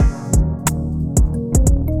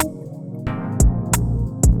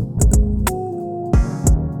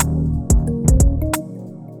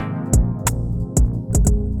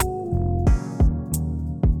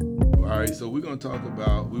to talk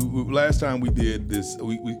about. Last time we did this,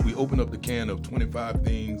 we opened up the can of 25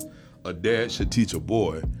 things a dad should teach a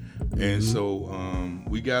boy, and so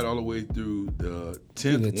we got all the way through the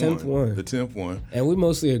 10th one. The 10th one, and we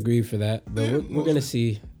mostly agree for that. But we're gonna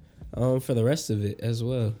see for the rest of it as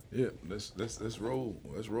well. Yeah, let's roll.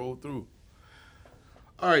 Let's roll through.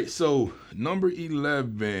 All right, so number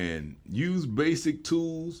 11, use basic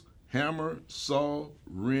tools: hammer, saw,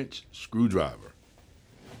 wrench, screwdriver.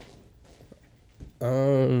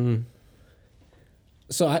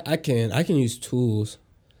 So I can use tools.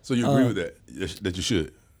 So you agree with that? That you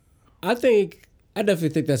should? I definitely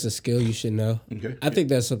think that's a skill you should know. Okay. I think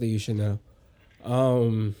that's something you should know.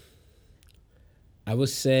 I would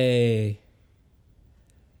say,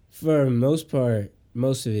 for the most part,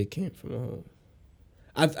 most of it came from home.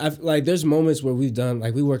 I've like, there's moments where we've done,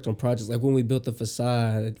 like, we worked on projects, like when we built the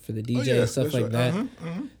facade for the DJ and stuff like that,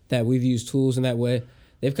 that we've used tools in that way.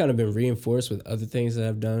 They've kind of been reinforced with other things that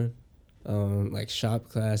I've done, like shop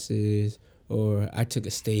classes, or I took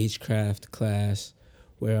a stagecraft class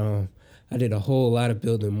where I did a whole lot of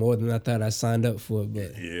building, more than I thought I signed up for.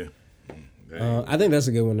 But yeah, I think that's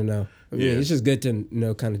a good one to know. I mean, it's just good to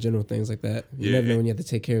know kind of general things like that. You never know when you have to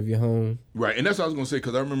take care of your home. Right, and that's what I was going to say,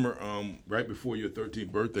 because I remember right before your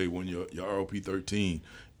 13th birthday, when your ROP 13,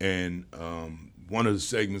 and one of the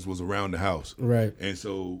segments was around the house. Right. And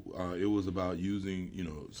so it was about using,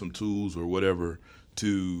 some tools or whatever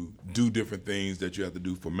to do different things that you have to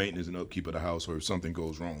do for maintenance and upkeep of the house, or if something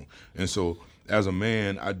goes wrong. And so as a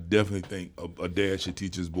man, I definitely think a dad should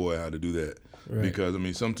teach his boy how to do that. Right. Because, I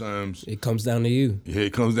mean, sometimes it comes down to you. Yeah,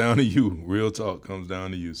 it comes down to you. Real talk comes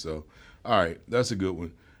down to you. So, all right, that's a good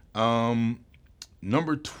one.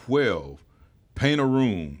 Number 12, paint a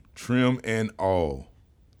room, trim and all.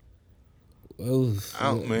 Oh,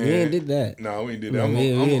 man. We ain't did that. No, we ain't did that. I'm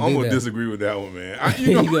going to disagree with that one, man. I'm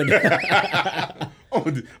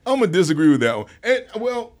going to disagree with that one. And,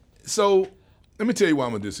 well, so let me tell you why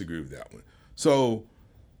I'm going to disagree with that one. So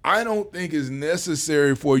I don't think it's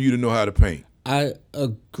necessary for you to know how to paint. I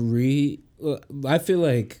agree. I feel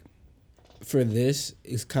like for this,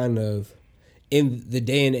 it's kind of, in the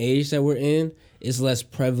day and age that we're in, it's less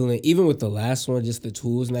prevalent. Even with the last one, just the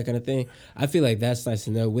tools and that kind of thing, I feel like that's nice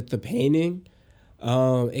to know. With the painting,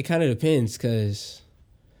 it kind of depends, because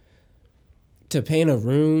to paint a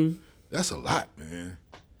room, that's a lot, man.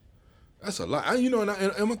 That's a lot. And I'm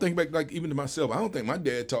gonna think back, like, even to myself. I don't think my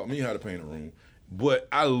dad taught me how to paint a room, but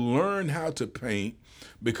I learned how to paint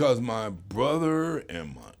because my brother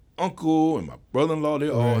and my uncle and my brother-in-law, they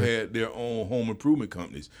all had their own home improvement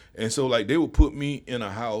companies. And so, like, they would put me in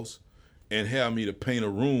a house and have me to paint a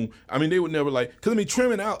room. I mean, they would never, like, because, I mean,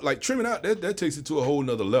 trimming out, that takes it to a whole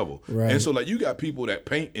nother level. Right. And so, like, you got people that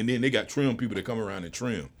paint, and then they got trim people that come around and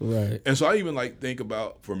trim. Right. And so I even, like, think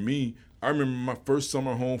about, for me, I remember my first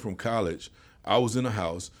summer home from college, I was in a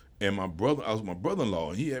house, and I was my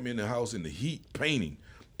brother-in-law, and he had me in the house in the heat painting.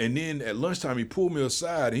 And then at lunchtime, he pulled me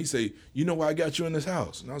aside, and he said, "You know why I got you in this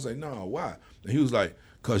house?" And I was like, "No, why?" And he was like,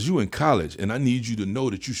 "Because you in college, and I need you to know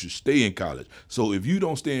that you should stay in college. So if you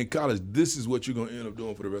don't stay in college, this is what you're going to end up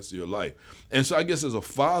doing for the rest of your life." And so I guess as a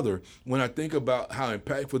father, when I think about how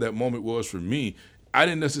impactful that moment was for me, I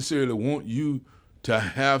didn't necessarily want you to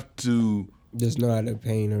have to just know how to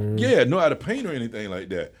paint or know how to paint or anything like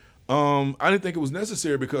that. I didn't think it was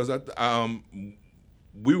necessary because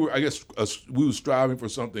we were striving for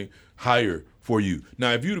something higher for you.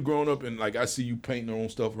 Now, if you'd have grown up and, like, I see you painting your own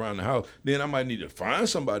stuff around the house, then I might need to find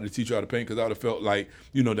somebody to teach you how to paint, because I would have felt like,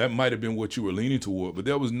 that might have been what you were leaning toward. But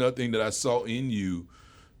there was nothing that I saw in you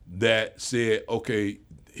that said, okay,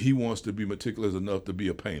 he wants to be meticulous enough to be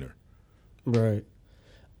a painter. Right.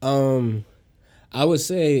 I would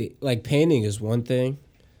say, like, painting is one thing.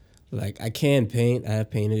 Like, I can paint. I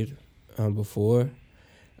have painted before.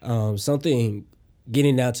 Something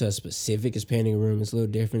getting down to a specific as painting a room is a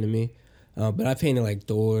little different to me. But I painted, like,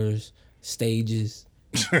 doors, stages,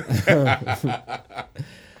 stuff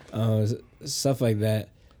like that.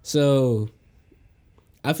 So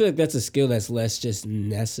I feel like that's a skill that's less just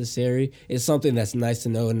necessary. It's something that's nice to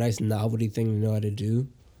know, a nice novelty thing to know how to do.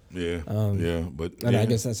 Yeah, but I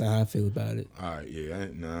guess that's how I feel about it. All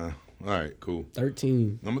right, All right, cool.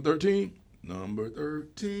 13. Number 13.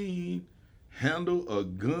 Handle a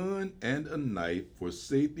gun and a knife for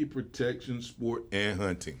safety, protection, sport, and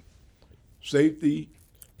hunting. Safety,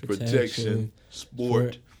 protection,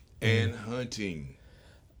 sport, and hunting.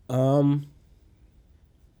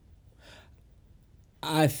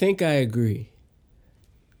 I think I agree.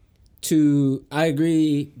 I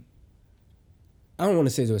agree. I don't want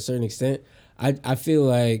to say to a certain extent. I feel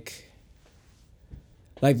like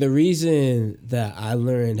Like the reason that I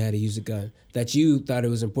learned how to use a gun, that you thought it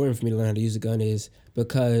was important for me to learn how to use a gun, is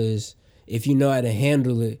because if you know how to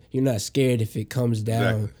handle it, you're not scared if it comes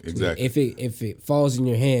down. Exactly. If it falls in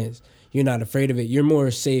your hands, you're not afraid of it. You're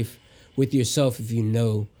more safe with yourself if you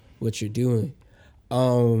know what you're doing.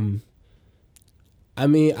 I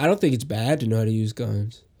mean, I don't think it's bad to know how to use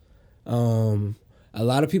guns. A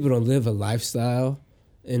lot of people don't live a lifestyle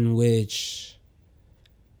in which,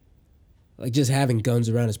 like, just having guns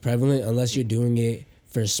around is prevalent unless you're doing it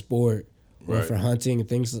for sport or Right. for hunting and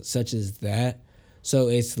things such as that. So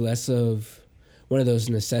it's less of one of those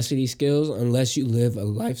necessity skills unless you live a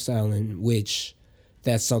lifestyle in which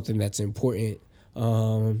that's something that's important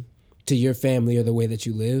to your family or the way that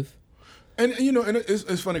you live. And and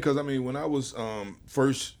it's funny because I mean, when I was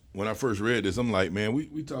first read this, I'm like, man,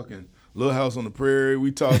 we talking Little House on the Prairie,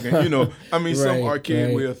 we talking, I mean, some Right, archaic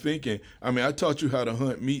right. way of thinking. I mean, I taught you how to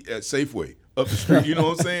hunt meat at Safeway up the street. You know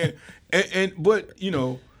what I'm saying? But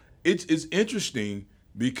it's interesting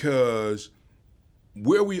because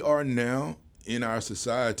where we are now in our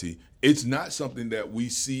society, it's not something that we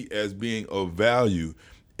see as being of value.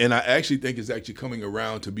 And I actually think it's actually coming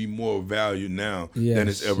around to be more of value now than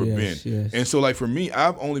it's ever been. Yes. And so, like, for me,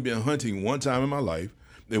 I've only been hunting one time in my life.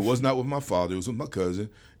 It was not with my father. It was with my cousin.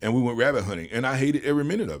 And we went rabbit hunting. And I hated every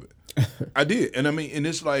minute of it. I did. And I mean, and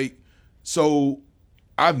it's like, so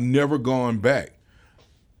I've never gone back.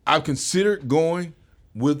 I've considered going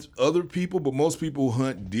with other people, but most people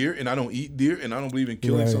hunt deer, and I don't eat deer, and I don't believe in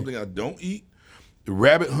killing Right. something I don't eat. The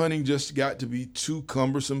rabbit hunting just got to be too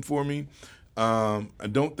cumbersome for me. I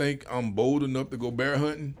don't think I'm bold enough to go bear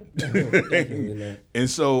hunting. Definitely not. And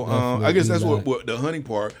so I guess that's Definitely what the hunting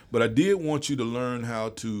part. But I did want you to learn how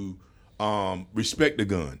to respect the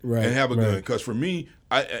gun Right, and have a gun. right. Because for me,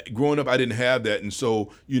 growing up, I didn't have that. And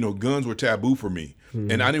so, guns were taboo for me.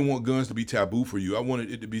 Mm-hmm. And I didn't want guns to be taboo for you. I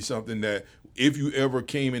wanted it to be something that if you ever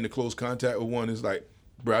came into close contact with one, it's like,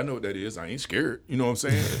 bro, I know what that is. I ain't scared. You know what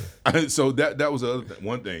I'm saying? So that was the other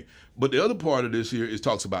one thing. But the other part of this here is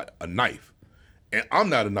talks about a knife. And I'm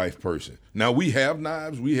not a knife person. Now, we have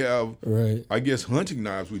knives. We have, Right. I guess, hunting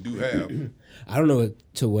knives we do have. I don't know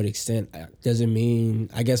to what extent. Does it mean,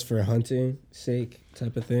 I guess, for hunting sake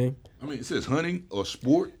type of thing? I mean, it says hunting or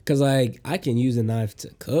sport. Because, like, I can use a knife to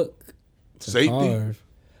cook, to Safety. carve.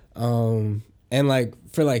 And, like,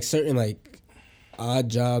 for, like, certain, like, odd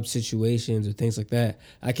job situations or things like that,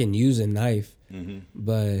 I can use a knife. Mm-hmm.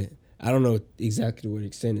 But I don't know exactly to what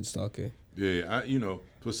extent it's talking. Yeah,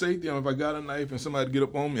 for safety, if I got a knife and somebody get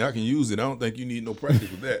up on me, I can use it. I don't think you need no practice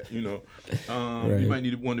with that, Right. You might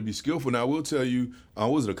need one to be skillful. Now, I will tell you,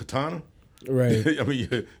 was it a katana? Right. I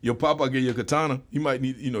mean, your papa gave you a katana. You might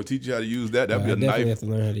need, teach you how to use that. That'd I be a definitely knife have to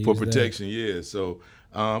learn how to for use that. protection, yeah. So,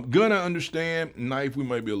 gun, I understand. Knife, we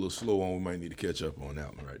might be a little slow on. We might need to catch up on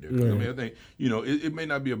that one right there. 'Cause, I mean, I think, it may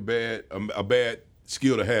not be a bad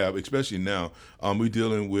skill to have, especially now. We're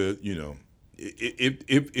dealing with,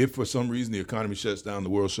 if for some reason the economy shuts down, the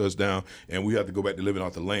world shuts down, and we have to go back to living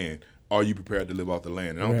off the land, are you prepared to live off the land?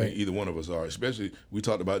 And I don't Right. think either one of us are, especially we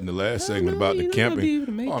talked about in the last segment no, about the you're not gonna be able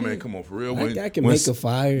to camping. make Oh, man, it. come on, for real. I can make a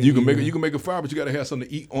fire. You can make a fire, but you got to have something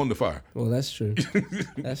to eat on the fire. Well, that's true.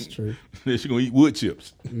 That's true. You're going to eat wood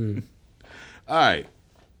chips. Mm. All right.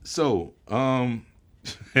 So,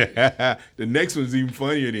 the next one's even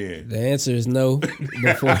funnier then. The answer is no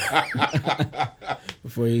before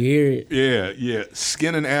before you hear it. Yeah.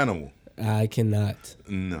 Skin an animal. I cannot.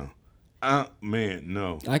 No. Man,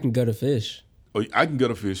 no. I can gut a fish. Oh, I can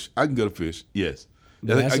gut a fish. Yes.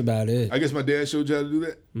 But that's I- about it. I guess my dad showed you how to do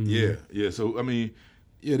that? Mm-hmm. Yeah. So, I mean,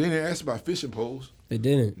 they didn't ask about fishing poles. They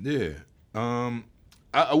didn't. Yeah.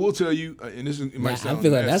 I will tell you, and it might I sound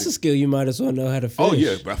feel like that's nasty. a skill you might as well know how to fish. Oh,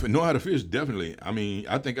 yeah. But if I know how to fish, definitely. I mean,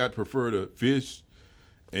 I think I'd prefer to fish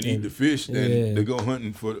and eat the fish than yeah. to go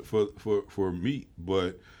hunting for meat.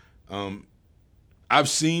 But I've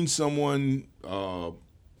seen someone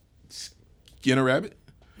skin a rabbit.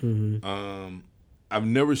 Mm-hmm. I've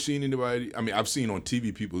never seen anybody. I mean, I've seen on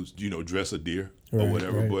TV people, dress a deer or Right,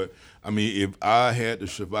 whatever. right. But I mean, if I had to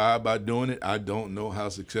survive by doing it, I don't know how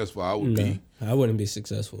successful I would No, be. I wouldn't be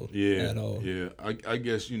successful Yeah, at all. yeah. I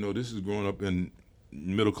guess this is growing up in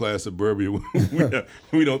middle class suburbia.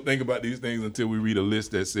 we don't think about these things until we read a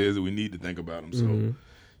list that says that we need to think about them. So, Mm-hmm.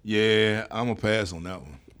 yeah, I'm gonna pass on that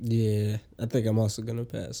one. Yeah, I think I'm also gonna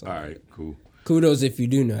pass on All that. right, cool. Kudos if you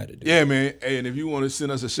do know how to do it. Yeah, man. Hey, and if you want to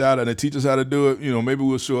send us a shout out and teach us how to do it, maybe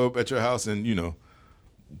we'll show up at your house and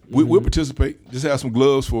we'll participate. Just have some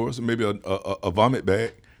gloves for us and maybe a vomit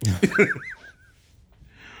bag.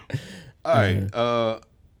 All right,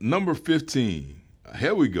 number 15.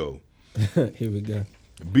 Here we go. Here we go.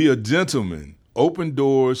 Be a gentleman Open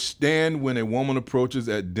doors. Stand when a woman approaches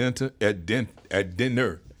at dinner,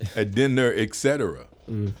 etc.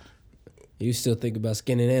 You still think about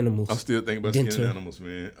skinning animals? I'm still thinking about skinning animals,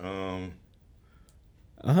 man.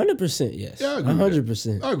 100%, yes. Yeah, I agree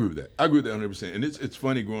 100%. I agree with that. I agree with that 100%. And it's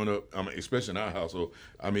funny growing up, I mean, especially in our household.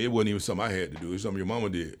 I mean, it wasn't even something I had to do. It's something your mama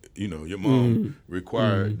did. You know, your mom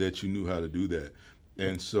required that you knew how to do that.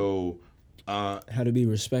 And so... how to be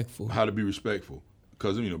respectful.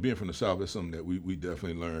 Because, you know, being from the South, that's something that we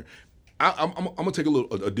definitely learned. I'm going to take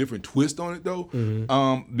a different twist on it, though,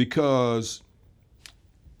 because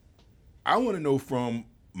I want to know from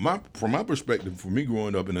my perspective, for me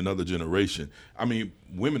growing up in another generation, I mean,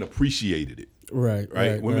 women appreciated it. Right.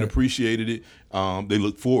 Women appreciated it. They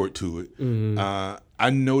look forward to it. I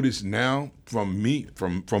notice now from me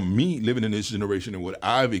living in this generation and what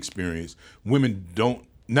I've experienced,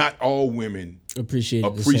 not all women appreciate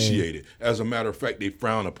it. As a matter of fact, they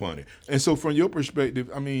frown upon it. And so from your perspective,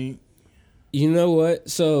 I mean... You know what?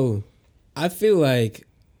 So I feel like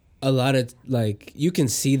a lot of, like, you can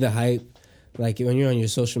see the hype. Like, when you're on your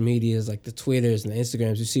social medias, like the Twitters and the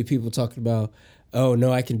Instagrams, you see people talking about, oh,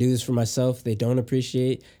 no, I can do this for myself. They don't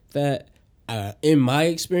appreciate that. In my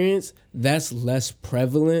experience, that's less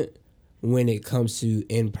prevalent when it comes to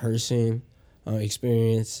in-person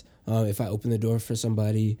experience. If I open the door for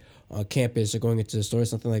somebody on campus or going into the store or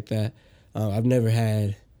something like that, I've never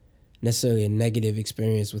had necessarily a negative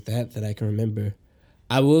experience with that I can remember.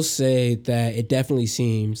 I will say that it definitely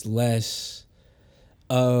seems less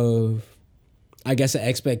of, I guess, an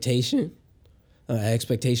expectation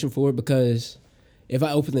for it, because if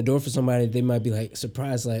I open the door for somebody, they might be like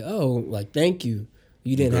surprised, like, oh, like, thank you.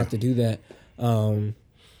 You didn't have to do that. And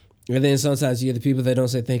then sometimes you get the people that don't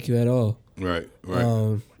say thank you at all. Right.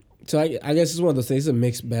 So I guess it's one of those things, it's a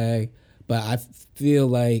mixed bag, but I feel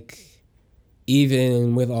like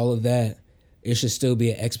even with all of that, it should still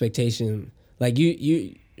be an expectation. Like,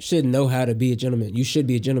 you should know how to be a gentleman. You should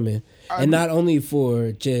be a gentleman. And not only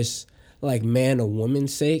for just like man or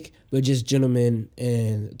woman's sake, but just gentleman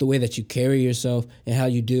and the way that you carry yourself and how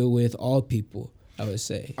you deal with all people, I would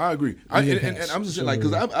say. I agree. And I'm just saying, like,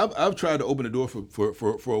 because I've tried to open the door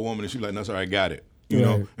for a woman, and she's like, no, sorry, I got it. You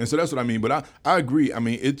know, and so that's what I mean. But I agree. I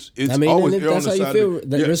mean, it's always and that's how you feel.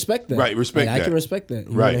 Respect that, right? Respect that. I can respect that.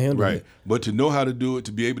 You right. It. But to know how to do it,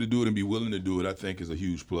 to be able to do it, and be willing to do it, I think is a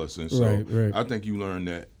huge plus. And so I think you learned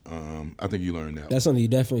that. That's something you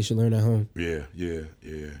definitely should learn at home. Yeah.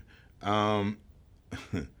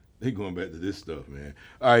 They going back to this stuff, man.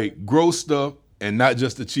 All right, grow stuff and not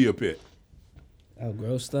just the chia pet. Oh,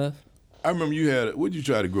 grow stuff. I remember you had. What'd you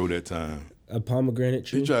try to grow that time? A pomegranate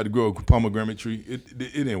tree. You tried to grow a pomegranate tree. It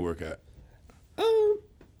didn't work out.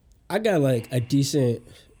 I got like a decent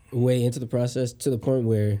way into the process, to the point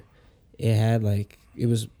where it had like,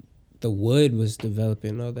 the wood was developing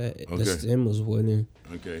and all that. Okay. The stem was wooden.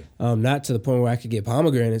 Okay. Not to the point where I could get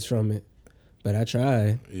pomegranates from it, but I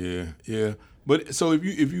tried. Yeah. But so if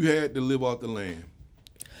you had to live off the land,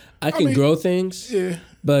 I can grow things. Yeah.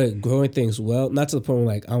 But growing things well, not to the point where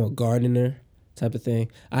like I'm a gardener type of thing.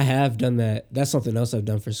 I have done that. That's something else I've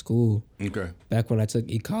done for school. Okay. Back when I took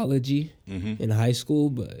ecology in high school,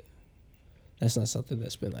 but that's not something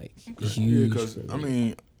that's been like huge. Because I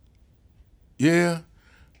mean,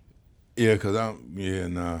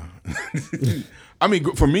 nah. I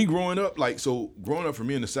mean, for me growing up for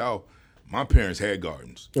me in the South, my parents had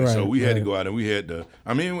gardens. Right, so we had to go out and we had to,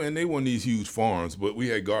 and they weren't these huge farms, but we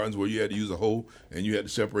had gardens where you had to use a hoe and you had to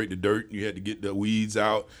separate the dirt, you had to get the weeds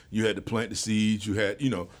out, you had to plant the seeds, you had,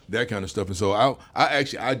 that kind of stuff. And so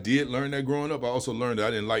I did learn that growing up. I also learned that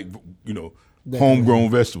I didn't like, homegrown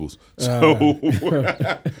vegetables. So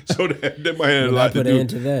that might have a lot to do. That put an end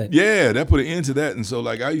to that. Yeah, that put an end to that. And so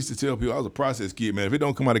like I used to tell people, I was a processed kid, man. If it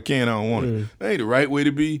don't come out of can, I don't want it. That ain't the right way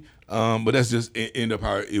to be. But that's just end up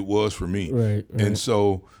how it was for me. Right. And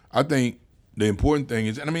so I think the important thing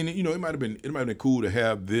is, and it might have been cool to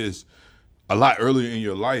have this a lot earlier in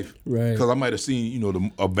your life, right? Because I might have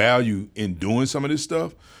seen a value in doing some of this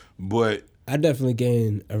stuff. But I definitely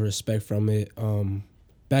gained a respect from it.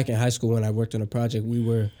 Back in high school when I worked on a project, we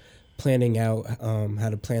were planning out how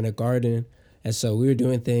to plant a garden, and so we were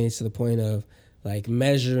doing things to the point of like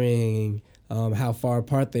measuring how far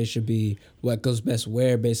apart they should be, what goes best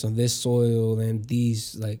where based on this soil, and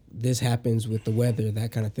this happens with the weather,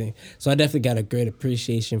 that kind of thing. So I definitely got a great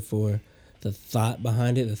appreciation for the thought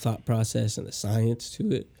behind it, the thought process and the science to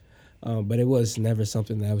it. But it was never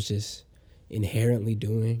something that I was just inherently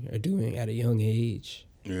doing at a young age.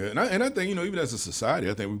 Yeah, and I think, even as a society,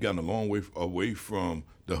 I think we've gotten a long way away from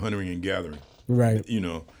the hunting and gathering. Right.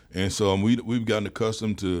 And so we've gotten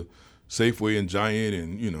accustomed to Safeway and Giant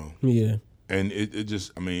and, Yeah. And it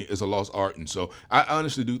just, I mean, it's a lost art. And so I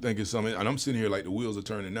honestly do think it's something, and I'm sitting here like the wheels are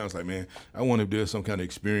turning now. It's like, man, I wonder if there's some kind of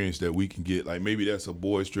experience that we can get. Like maybe that's a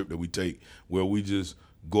boys trip that we take where we just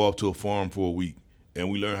go off to a farm for a week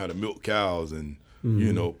and we learn how to milk cows and,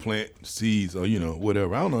 you know, plant seeds or, you know,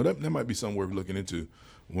 whatever. I don't know. That might be something worth looking into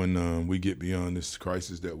when we get beyond this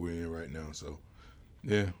crisis that we're in right now. So,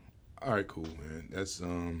 yeah. All right, cool, man. That's What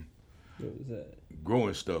was that?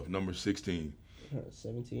 growing stuff, number 16.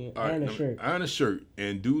 17. All right, Iron a shirt. Iron a shirt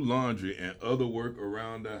and do laundry and other work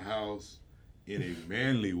around the house in a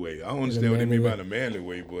manly way. I don't understand what they mean by the manly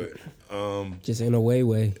way, but Just in a way.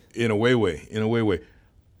 in a way.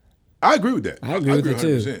 I agree with that. I agree with it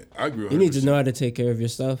too. I agree 100%. You need to know how to take care of your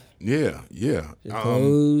stuff. Yeah. Your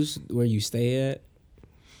clothes, where you stay at.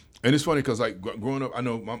 And it's funny because like growing up, I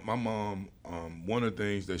know my mom. One of the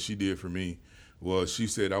things that she did for me was she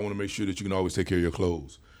said, "I want to make sure that you can always take care of your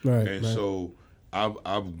clothes." Right. And so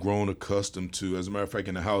I've grown accustomed to. As a matter of fact,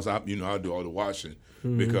 in the house, I do all the washing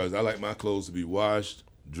because I like my clothes to be washed,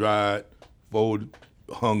 dried, folded,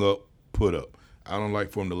 hung up, put up. I don't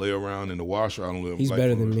like for them to lay around in the washer. I don't. He's like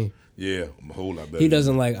better than me. Yeah, I'm a whole lot better. He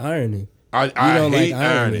doesn't like ironing. I don't hate like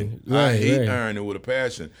ironing. Right, I hate right. ironing with a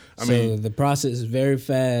passion. I So mean, the process is very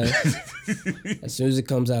fast. As soon as it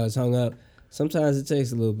comes out, it's hung up. Sometimes it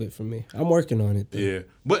takes a little bit for me. I'm working on it, though. yeah,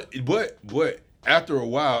 but after a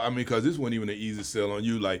while, I mean, because this wasn't even an easy sell on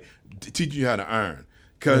you, like teach you how to iron,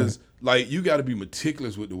 because like you got to be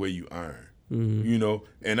meticulous with the way you iron, you know.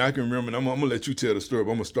 And I can remember, and I'm gonna let you tell the story,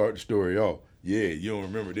 but I'm gonna start the story off. Yeah, you don't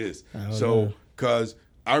remember this, so because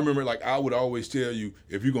I remember, like I would always tell you,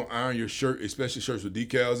 if you're gonna iron your shirt, especially shirts with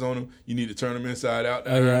decals on them, you need to turn them inside out.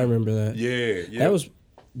 Oh yeah, I remember that. Yeah.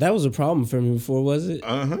 That was a problem for me before, was it?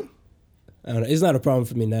 Uh huh. I don't know. It's not a problem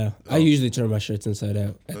for me now. I usually turn my shirts inside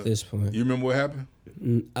out at this point. You remember what happened?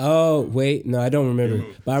 Oh, wait. No, I don't remember.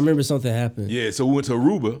 But I remember something happened. Yeah, so we went to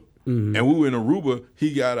Aruba, and we were in Aruba.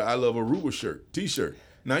 He got a I Love Aruba shirt, T-shirt.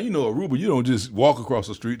 Now, you know Aruba, you don't just walk across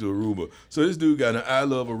the street to Aruba. So this dude got an I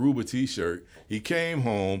Love Aruba T-shirt. He came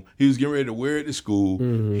home. He was getting ready to wear it to school.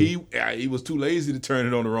 He was too lazy to turn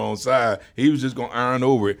it on the wrong side. He was just going to iron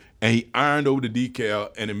over it, and he ironed over the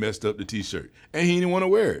decal, and it messed up the T-shirt. And he didn't want to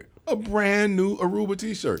wear it. A brand new Aruba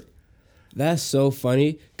T-shirt. That's so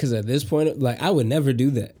funny because at this point, like, I would never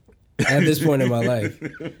do that at this point in my life.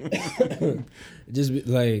 Just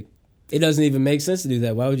like, it doesn't even make sense to do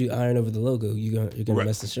that. Why would you iron over the logo? You're gonna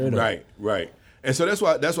mess the shirt up. Right. And so that's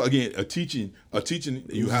why again a teaching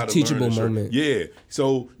you how to teachable learn the shirt. moment. Yeah.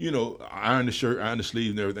 So iron the shirt, iron the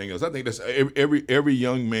sleeves, and everything else. I think that's every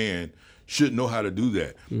young man should know how to do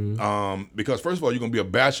that. Because first of all, you're gonna be a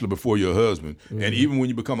bachelor before you're a husband, and even when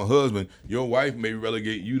you become a husband, your wife may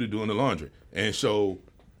relegate you to doing the laundry, and so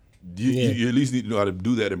you at least need to know how to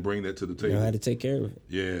do that and bring that to the table. Know how to take care of it.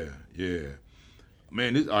 Yeah.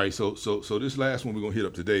 Man, all right. So this last one we're gonna hit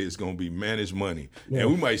up today is gonna be manage money, and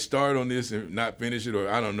we might start on this and not finish it, or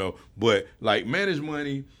I don't know. But like manage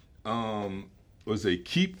money, let's say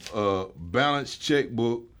keep a balanced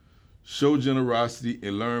checkbook, show generosity,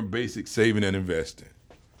 and learn basic saving and investing.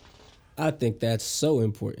 I think that's so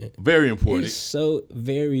important. Very important. It's so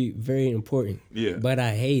very, very important. Yeah. But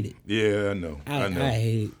I hate it. Yeah, I know. I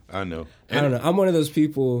hate it. I know. I don't know. I'm one of those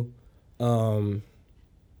people. I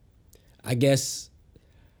guess.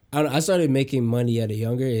 I started making money at a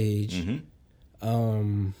younger age,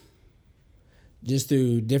 just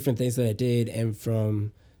through different things that I did, and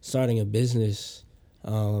from starting a business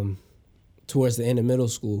towards the end of middle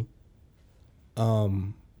school.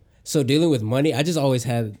 So dealing with money, I just always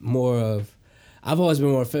had I've always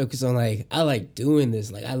been more focused on like, I like doing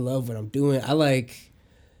this. Like, I love what I'm doing. I like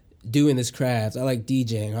doing this craft. I like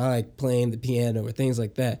DJing. I like playing the piano or things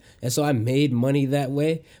like that. And so I made money that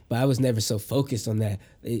way, but I was never so focused on that.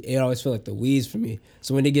 It always felt like the weeds for me.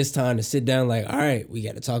 So when it gets time to sit down, like, all right, we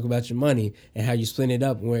got to talk about your money and how you split it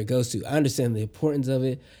up and where it goes to. I understand the importance of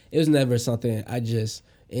it. It was never something I just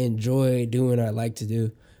enjoy doing or I like to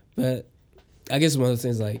do. But I guess one of those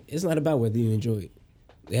things, like, it's not about whether you enjoy it.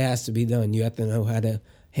 It has to be done. You have to know how to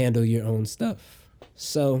handle your own stuff.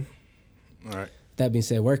 So, all right. That being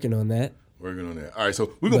said, working on that. All right,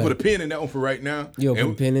 so we're going to put a pin in that one for right now. You're going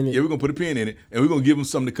to put a pin in it? Yeah, we're going to put a pin in it, and we're going to give them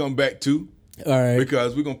something to come back to. All right.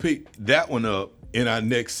 Because we're going to pick that one up in our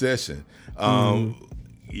next session,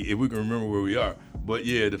 if we can remember where we are. But,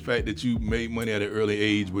 yeah, the fact that you made money at an early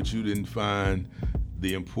age, but you didn't find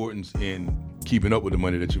the importance in keeping up with the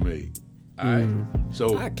money that you made. All right?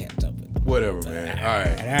 So I kept up with it. Whatever, man.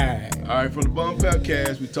 All right, from the Bum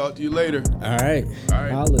Podcast, we talk to you later. All right.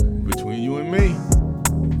 Holla. Between you and me.